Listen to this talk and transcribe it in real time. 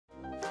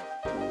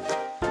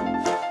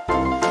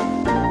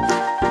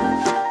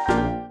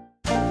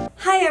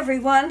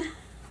everyone,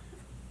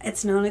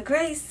 it's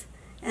NonnaGrace,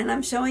 and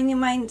I'm showing you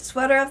my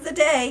sweater of the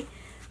day.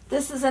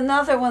 This is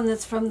another one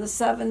that's from the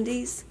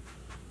 70s.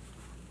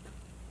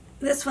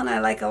 This one I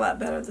like a lot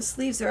better. The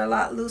sleeves are a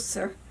lot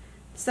looser,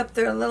 except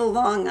they're a little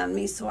long on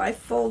me, so I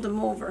fold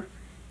them over.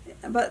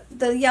 But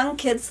the young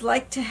kids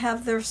like to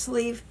have their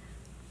sleeve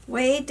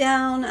way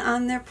down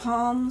on their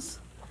palms.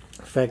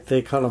 In fact,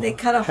 they cut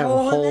a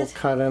hole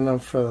cut in them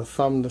for the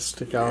thumb to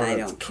stick out. I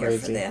don't care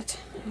for that.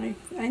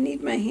 I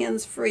need my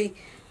hands free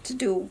to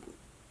do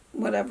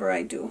whatever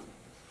I do.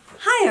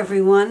 Hi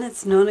everyone,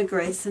 it's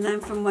NonnaGrace, and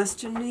I'm from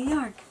Western New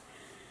York.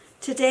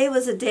 Today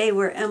was a day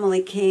where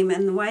Emily came,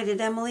 and why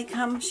did Emily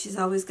come? She's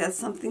always got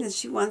something that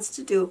she wants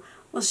to do.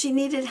 Well, she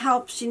needed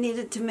help. She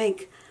needed to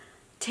make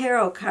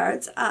tarot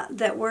cards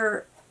that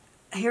were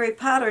Harry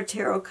Potter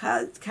tarot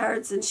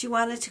cards, and she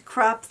wanted to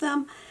crop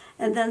them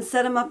and then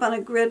set them up on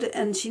a grid,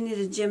 and she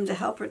needed Jim to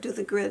help her do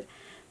the grid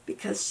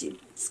because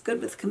she's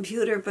good with the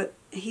computer, but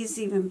he's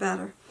even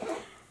better.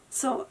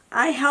 So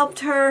I helped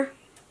her.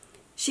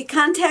 She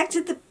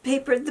contacted the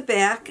paper at the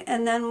back,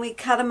 and then we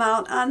cut them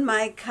out on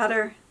my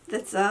cutter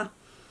that's a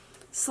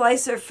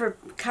slicer for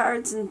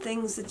cards and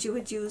things that you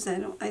would use. I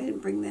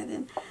didn't bring that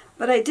in,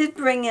 but I did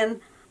bring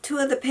in 2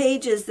 of the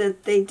pages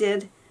that they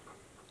did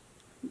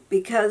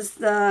because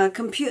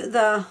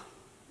the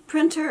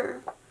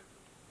printer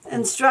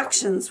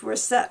instructions were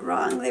set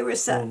wrong. They were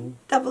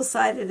set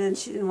double-sided, and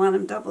she didn't want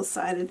them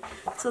double-sided.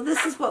 So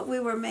this is what we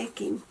were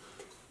making.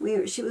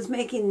 She was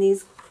making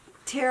these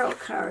tarot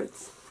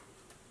cards.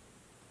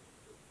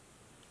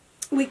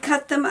 We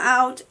cut them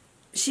out.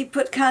 She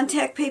put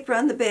contact paper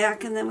on the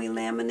back, and then we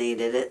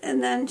laminated it,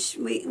 and then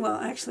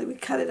we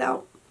cut it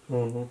out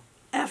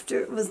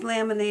after it was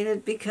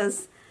laminated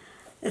because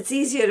it's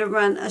easier to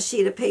run a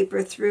sheet of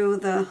paper through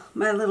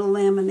my little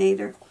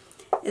laminator.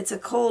 It's a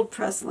cold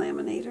press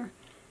laminator.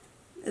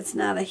 It's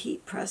not a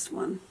heat press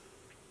one.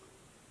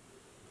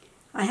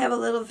 I have a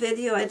little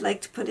video I'd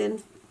like to put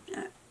in.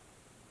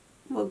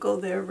 We'll go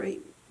there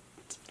right.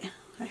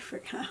 I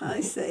forgot how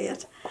I say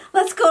it.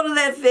 Let's go to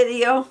that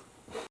video.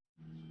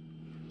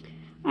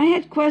 I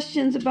had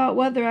questions about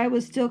whether I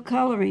was still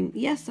coloring.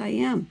 Yes, I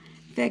am.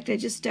 In fact, I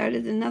just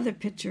started another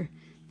picture.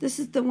 This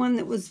is the one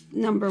that was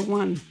number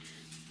 1.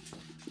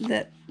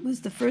 That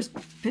was the first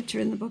picture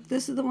in the book.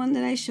 This is the one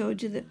that I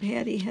showed you that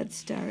Patty had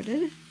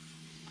started.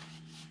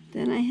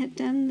 Then I had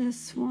done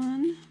this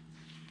one.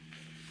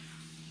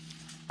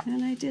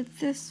 Then I did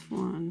this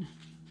one.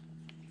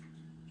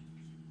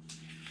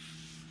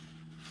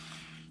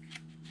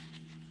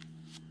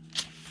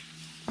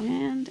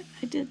 And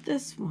I did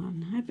this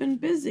one. I've been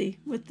busy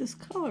with this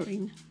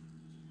coloring.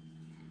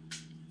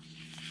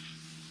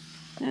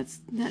 That's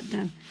not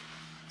done.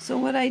 So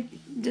what I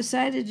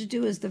decided to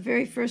do is the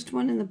very first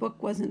one in the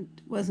book wasn't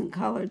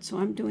colored, so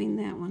I'm doing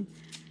that one.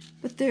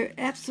 But they're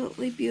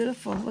absolutely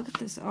beautiful. Look at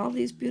this, all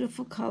these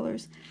beautiful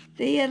colors.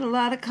 They add a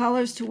lot of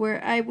colors to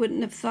where I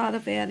wouldn't have thought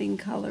of adding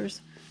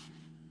colors.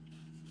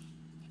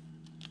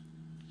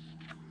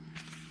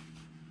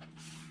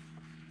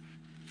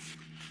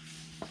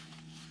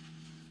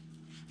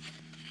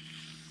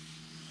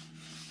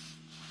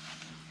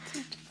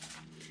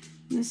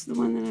 This is the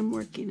one that I'm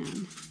working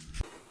on.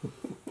 I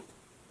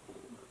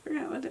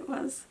forgot what it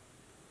was.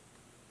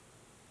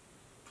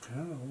 I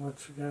don't know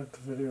what you got the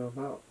video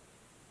about.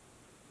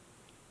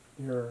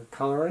 Your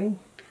coloring?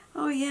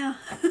 Oh yeah.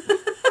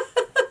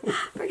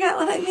 Forgot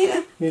what I made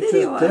a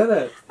video of. You just did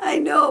it. I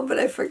know, but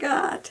I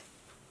forgot.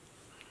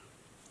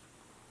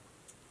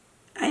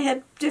 I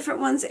had different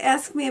ones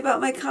ask me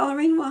about my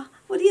coloring. Well,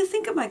 what do you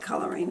think of my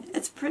coloring?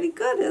 It's pretty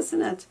good,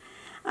 isn't it?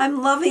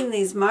 I'm loving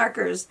these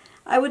markers.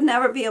 I would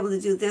never be able to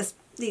do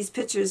these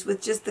pictures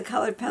with just the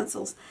colored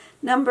pencils.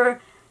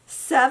 Number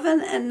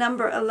 7 and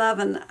number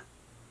 11,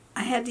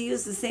 I had to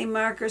use the same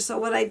marker, so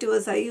what I do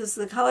is I use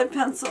the colored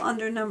pencil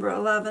under number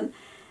 11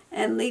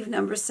 and leave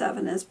number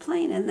 7 as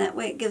plain, and that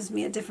way it gives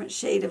me a different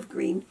shade of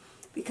green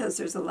because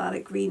there's a lot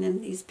of green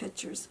in these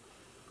pictures.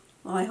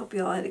 Well, I hope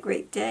you all had a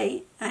great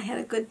day. I had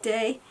a good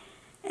day,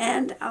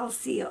 and I'll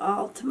see you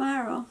all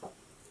tomorrow.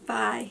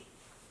 Bye.